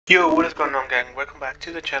Yo, what is going on, gang? Welcome back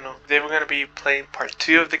to the channel. Today we're going to be playing part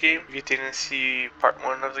 2 of the game. If you didn't see part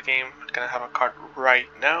 1 of the game, I'm going to have a card right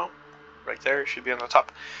now. Right there, it should be on the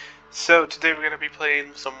top. So today we're going to be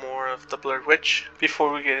playing some more of the Blair Witch.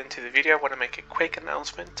 Before we get into the video, I want to make a quick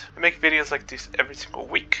announcement. I make videos like this every single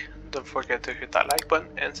week. Don't forget to hit that like button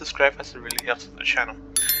and subscribe, as it really helps the channel.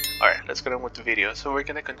 Alright, let's get on with the video. So we're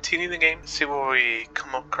going to continue the game, see what we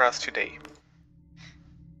come across today.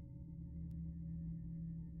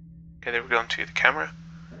 Okay, then we're going to the camera.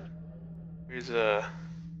 Here's a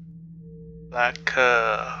black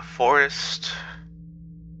forest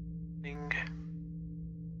thing.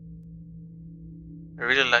 I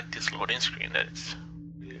really like this loading screen that it's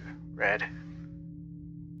really red.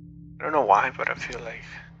 I don't know why, but I feel like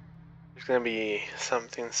there's gonna be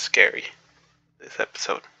something scary this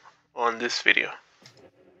episode on this video.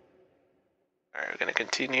 Alright, we're gonna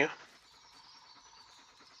continue.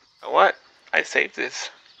 What? I saved this.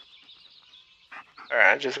 Alright,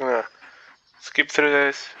 I'm just gonna skip through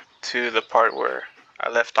this to the part where I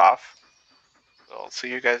left off. So I'll see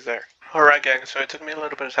you guys there. Alright, gang, so it took me a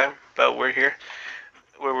little bit of time, but we're here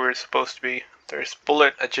where we're supposed to be. There's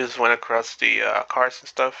Bullet. I just went across the cars and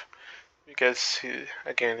stuff. You guys see,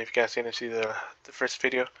 again, if you guys didn't see the first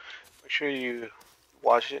video, make sure you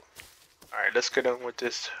watch it. Alright, let's get on with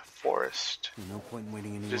this forest. No point in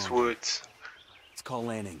waiting any This longer. woods. Let's call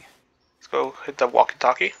landing. Let's go hit the Walkie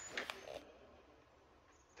Talkie.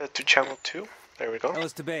 That to channel 2. There we go.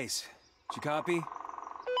 Ellis to base. Did you copy?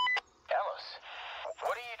 Ellis,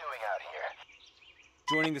 what are you doing out here?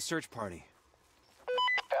 Joining the search party.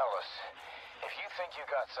 Ellis, if you think you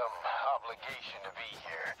got some obligation to be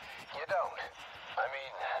here, you don't. I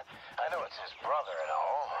mean, I know it's his brother and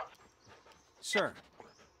all. Sir,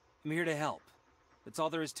 I'm here to help. That's all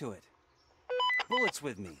there is to it. Bullet's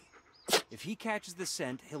with me. If he catches the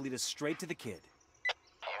scent, he'll lead us straight to the kid.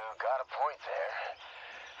 You got a point there.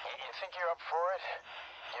 You think you're up for it?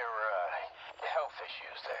 Your health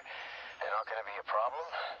issues, they're not gonna be a problem?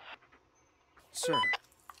 Sir,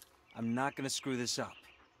 I'm not gonna screw this up.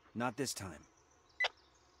 Not this time.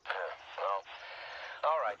 Well,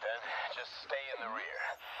 all right then. Just stay in the rear.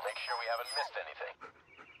 Make sure we haven't missed anything.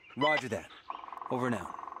 Roger that. Over and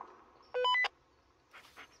out.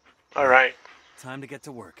 Alright, Time to get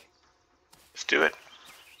to work. let's do it.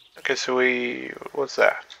 Okay, so what's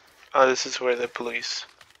that? Oh, this is where the police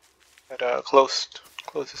had closed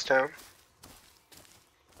this down.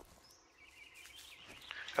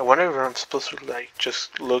 I wonder if I'm supposed to like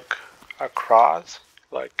just look across,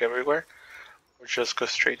 like everywhere, or just go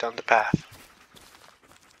straight down the path.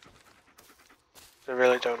 I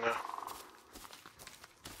really don't know.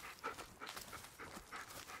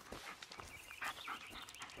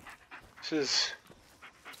 It's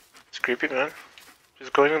creepy, man.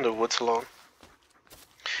 Just going in the woods alone.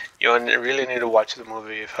 Yo, I really need to watch the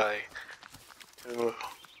movie to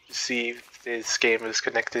see if this game is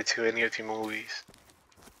connected to any of the movies.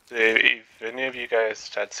 So if any of you guys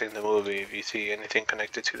had seen the movie, if you see anything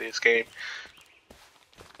connected to this game,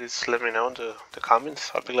 please let me know in the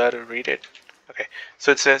comments. I'll be glad to read it. Okay,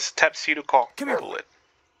 so it says tap C to call. Come here. Bullet.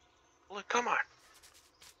 Bullet, come on.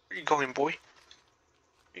 Where you going, boy?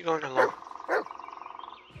 Where you going alone?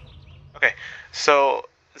 Okay, so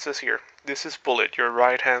it says here, this is Bullet, your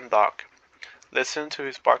right-hand dog. Listen to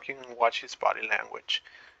his barking and watch his body language.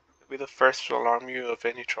 He'll be the first to alarm you of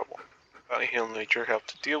any trouble, but he'll need your help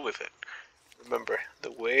to deal with it. Remember,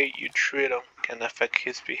 the way you treat him can affect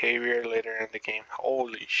his behavior later in the game.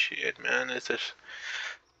 Holy shit, man, this is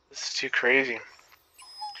too crazy.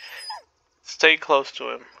 Stay close to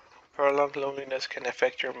him. Prolonged loneliness can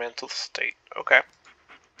affect your mental state. Okay.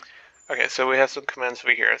 Okay, so we have some commands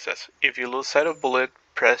over here. It says, if you lose sight of Bullet,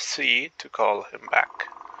 press C to call him back.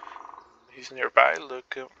 He's nearby.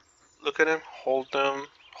 Look at him.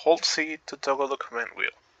 Hold C to toggle the command wheel.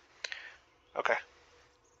 Okay.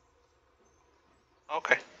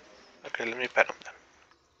 Okay. Okay, let me pet him then.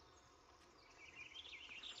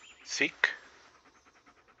 Seek.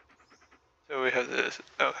 So we have this.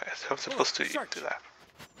 Okay, so I'm supposed to do that.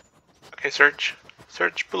 Okay, search.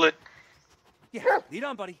 Search Bullet. Yeah, lead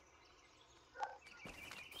on, buddy.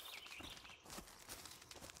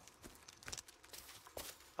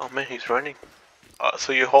 Oh man, he's running.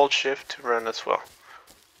 So you hold shift to run as well.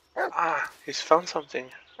 Ah, he's found something.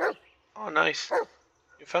 Oh, nice.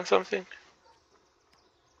 You found something?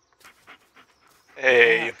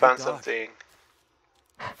 Hey, Yeah, you found good dog. something.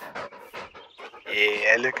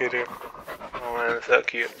 Yeah, look at him. Oh man, that's so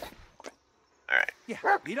cute. Alright, Yeah,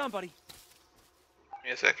 lead on, buddy. give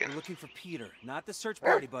me a second. We're looking for Peter, not the search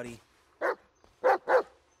party, buddy.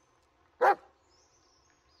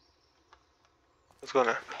 What's going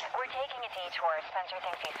on? sure. Spencer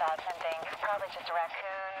thinks he saw something. Probably just a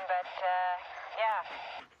raccoon, but, yeah.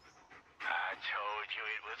 I told you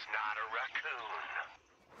it was not a raccoon.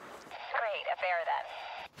 Great, a bear then.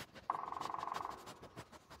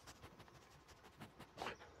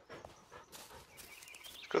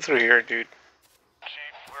 Go through here, dude.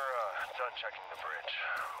 Chief, we're, done checking the bridge.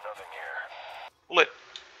 Nothing here. Lit.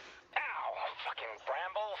 Ow! Fucking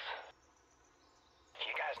brambles!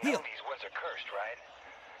 You guys know Heal. these woods are cursed, right?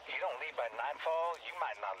 You don't leave by nightfall, you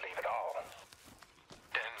might not leave at all.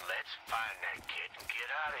 Then let's find that kid and get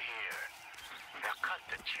out of here. Now cut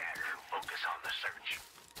the chatter and focus on the search.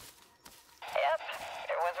 Yep,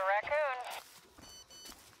 it was a raccoon.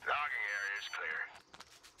 Logging area is clear.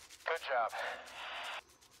 Good job.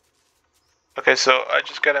 Okay, so I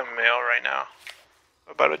just got a mail right now.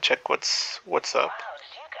 About to check what's up. Wow,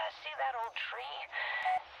 did you guys see that old tree?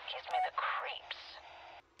 Gives me the creeps.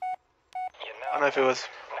 You I don't know if it was.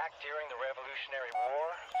 back during the Revolutionary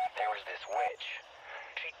War, there was this witch.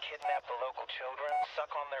 She'd kidnap the local children,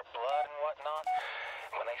 suck on their blood and whatnot.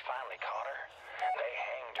 When they finally caught her, they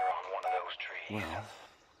hanged her on one of those trees. Well,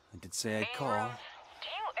 I did say I'd call.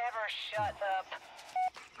 Do you ever shut up?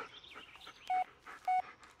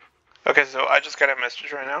 Okay, so I just got a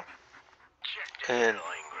message right now. Check And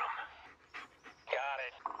Ingram. Got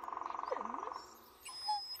it.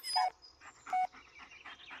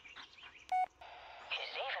 Is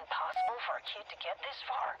it even possible for a kid to get this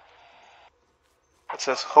far? it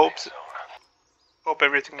says hope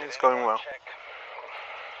everything is going well. Check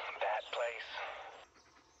that place.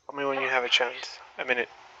 Tell me when you have a chance. A minute.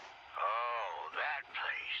 Oh, that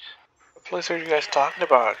place. What place are you guys talking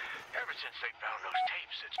about? Ever since they found those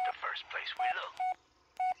tapes, it's the first place we look.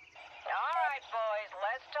 All right, boys,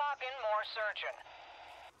 let's talk in more searching.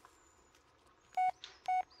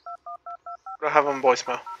 I don't have on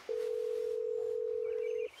voicemail.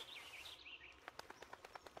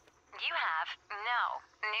 You have no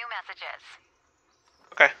new messages.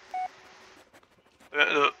 Okay.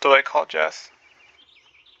 Do I call Jess?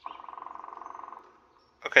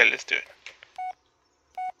 Okay, let's do it.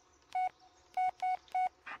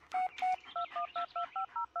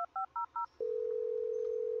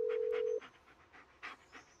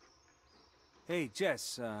 Hey,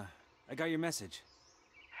 Jess, I got your message.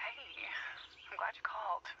 Hey, I'm glad you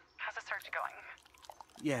called. How's the search going?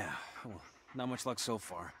 Yeah, well, not much luck so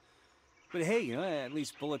far. But hey, you know, at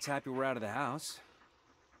least Bullet's happy we're out of the house.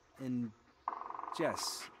 And,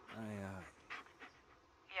 Jess,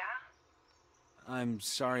 Yeah? I'm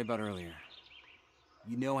sorry about earlier.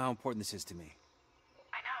 You know how important this is to me.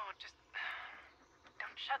 I know, just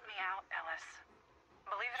don't shut me out, Ellis.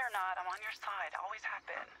 Believe it or not, I'm on your side, always have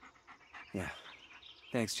been. Yeah.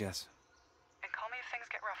 Thanks, Jess. And call me if things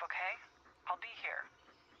get rough, okay? I'll be here.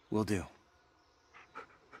 Will do.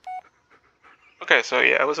 Okay, so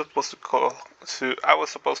yeah, I was supposed to call. So I was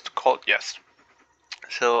supposed to call Jess.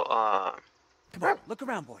 So Come on, look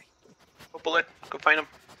around, boy. go Bullet, go find him.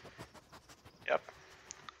 Yep.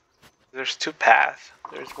 There's two paths.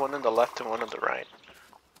 There's one on the left and one on the right.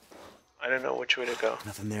 I don't know which way to go.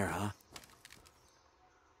 Nothing there, huh?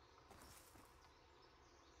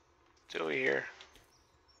 Still here.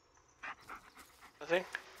 Nothing?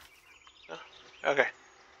 No? Okay.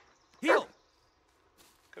 Heal!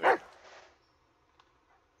 Come here.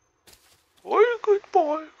 Boy, good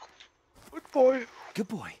boy. Good boy. Good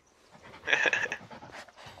boy.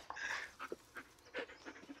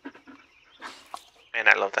 Man,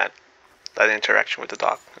 I love that interaction with the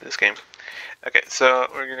dog in this game. Okay, so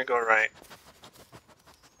we're gonna go right.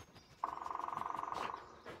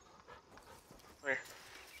 Where?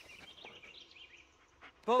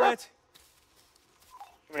 Bullet!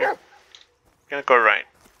 Come here. Gonna go right.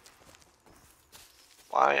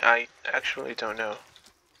 Why? I actually don't know.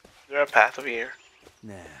 Is there a path over here?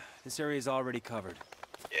 Nah, this area's already covered.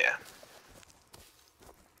 Yeah.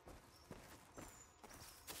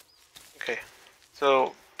 Okay.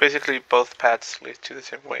 So basically both paths lead to the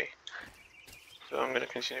same way. So I'm gonna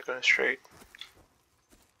continue going straight.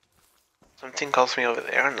 Something calls me over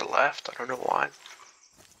there on the left. I don't know why.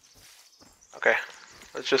 Okay.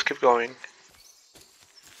 Let's just keep going.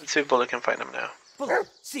 Let's see if Bullet can find him now. Bullet,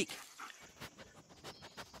 seek!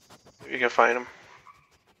 If you can find him.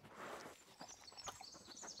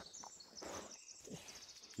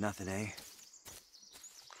 Nothing, eh?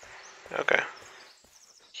 Okay.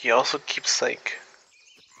 He also keeps like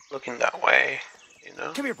looking that way, you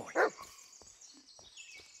know? Come here, boy.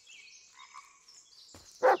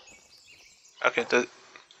 Okay,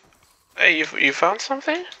 hey, you found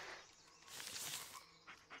something?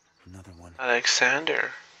 Another one.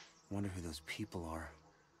 Alexander. Wonder who those people are.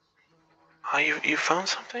 Oh, you found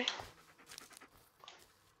something?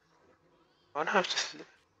 I don't have to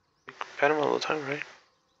pet him all the time, right?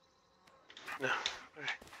 No.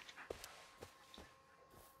 Alright.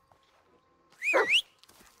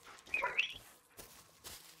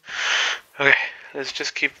 Okay, let's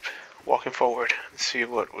just keep walking forward and see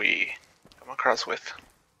what we come across with.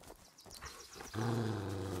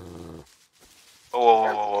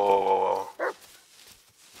 Oh.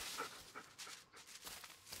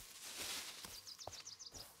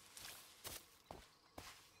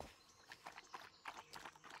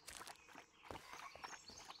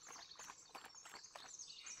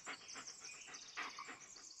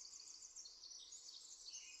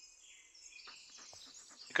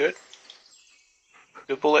 Good?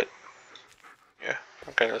 Good bullet? Yeah,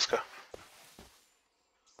 okay, let's go.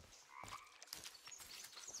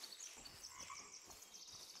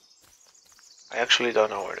 I actually don't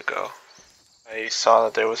know where to go. I saw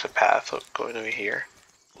that there was a path going over here.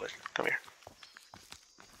 Bullet, come here.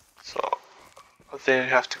 So, I think I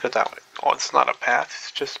have to go that way. Oh, it's not a path,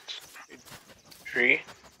 it's just a tree.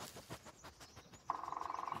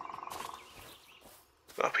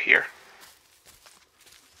 Up here.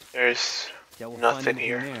 There's Yeah, we'll nothing find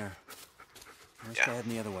here. there. Let's Yeah. go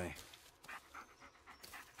heading the other way.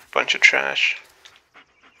 Bunch of trash.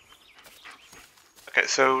 Okay,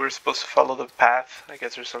 so we're supposed to follow the path. I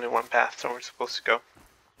guess there's only one path, so we're supposed to go.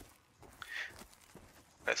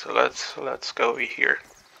 Okay, so let's go over here,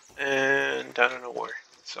 and I don't know where.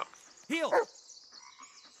 So Heal.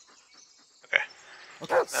 okay,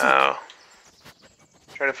 Okay. now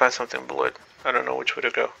try to find something bullet. I don't know which way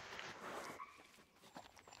to go.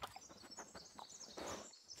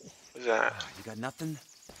 What's that? You got nothing?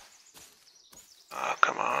 Oh,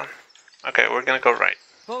 come on. Okay, we're gonna go right.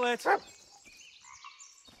 Bullets.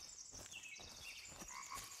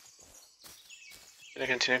 Gonna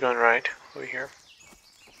continue going right over here.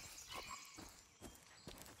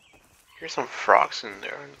 Here's some frogs in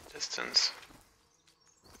there in the distance.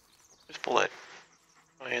 There's bullet.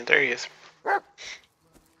 Oh, and there he is.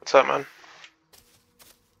 What's up, man?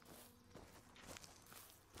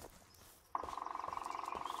 I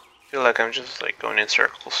feel like I'm just like going in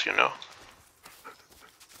circles, you know.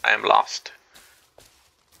 I am lost.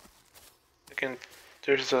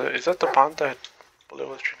 There's a. Is that the pond that Bullet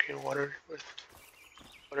was drinking water with?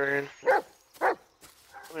 Water in? Come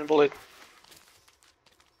in, Bullet.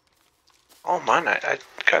 Oh man, I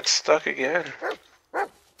got stuck again.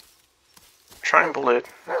 Trying, Bullet.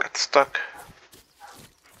 I got stuck.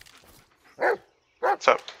 What's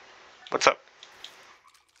up? What's up?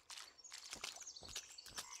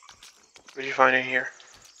 What did you find in here?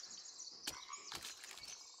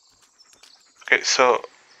 Okay, so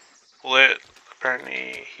Bullet,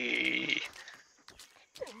 apparently he's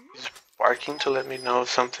barking to let me know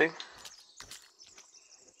something.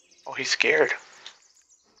 Oh, he's scared.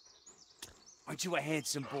 Aren't you a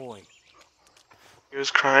handsome boy? He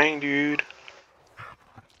was crying, dude.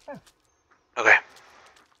 Okay.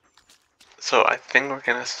 So I think we're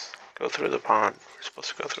gonna go through the pond. We're supposed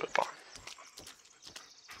to go through the pond.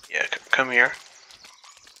 Yeah, come here.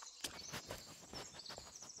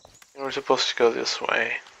 And we're supposed to go this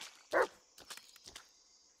way.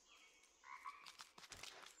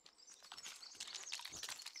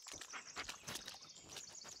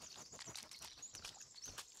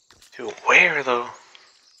 To where though?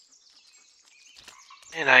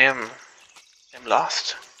 Man, I'm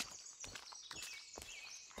lost.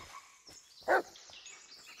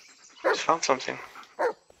 Just found something.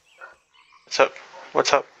 What's up?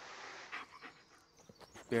 What's up?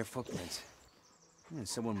 Bare footprints. Yeah,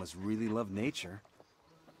 someone must really love nature.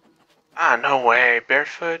 Ah, no way.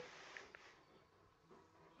 Barefoot?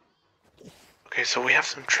 Okay, so we have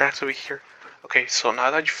some tracks over here. Okay, so now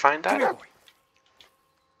that you find Come here, that... boy.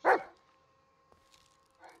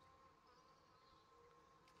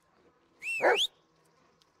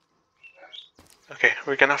 Okay,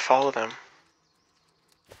 we're gonna follow them.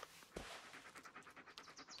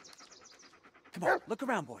 Come on, look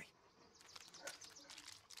around, boy.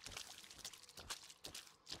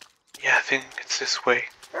 Yeah, I think it's this way.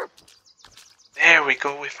 There we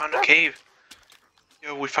go, we found a cave.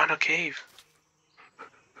 Yo, we found a cave.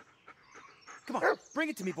 Come on, bring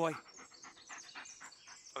it to me, boy.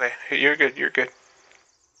 Okay, you're good, you're good.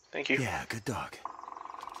 Thank you. Yeah, good dog.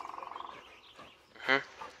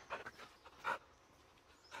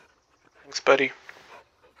 Thanks, buddy.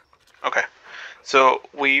 Okay, so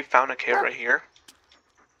we found a cave right here.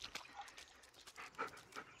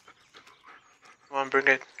 Come on, bring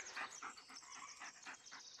it.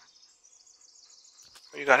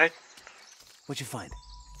 Oh, you got it? What'd you find?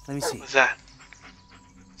 Let me see. What's that?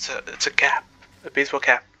 It's a cap. A baseball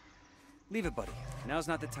cap. Leave it, buddy. Now's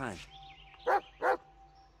not the time.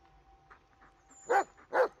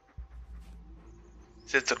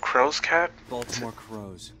 Is it the crow's cap? Baltimore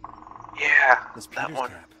Crows. Yeah, That's that Peter's one.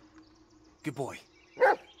 cap. Good boy.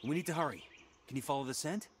 We need to hurry. Can you follow the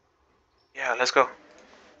scent? Yeah, let's go.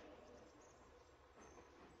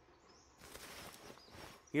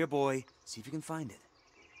 Here, boy. See if you can find it.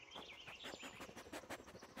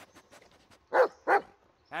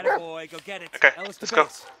 Atta boy, go get it. Okay, Ellis to let's go.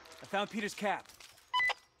 base. I found Peter's cap.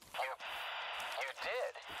 You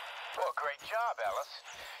did? Well, great job, Ellis.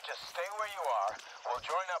 Just stay where you are. We'll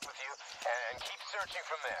join up with you and keep searching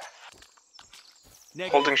from there.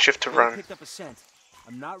 Negative. Holding shift to Blair run. picked up a scent.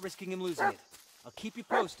 I'm not risking him losing it. I'll keep you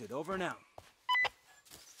posted. Over and out.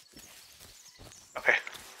 Okay.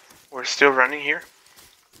 We're still running here.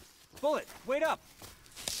 Bullet, wait up.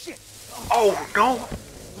 Shit. Oh, no!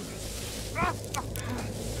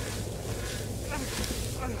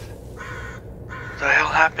 What the hell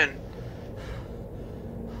happened?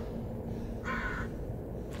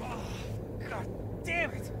 God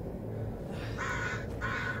damn it.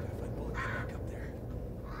 Bullet, get back up there.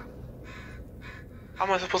 How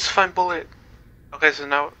am I supposed to find Bullet? Okay, so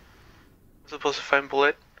now I'm supposed to find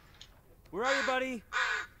Bullet. Where are you, buddy?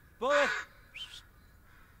 Bullet.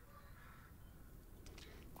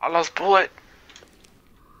 I lost Bullet.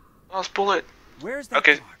 Lost Bullet. Where's that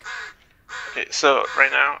Okay. dog? Okay, so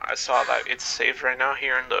right now I saw that it's saved right now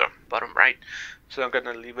here in the bottom right. So I'm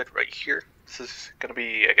gonna leave it right here. This is gonna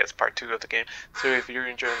be, I guess, part 2 of the game. So if you're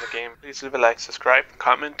enjoying the game, please leave a like, subscribe,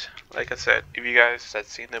 comment. Like I said, if you guys have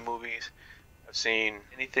seen the movies, have seen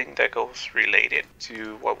anything that goes related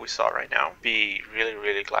to what we saw right now, be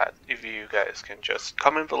really glad if you guys can just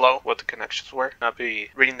comment below what the connections were. I'll be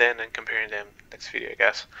reading them and comparing them next video, I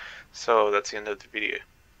guess. So that's the end of the video.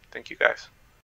 Thank you guys.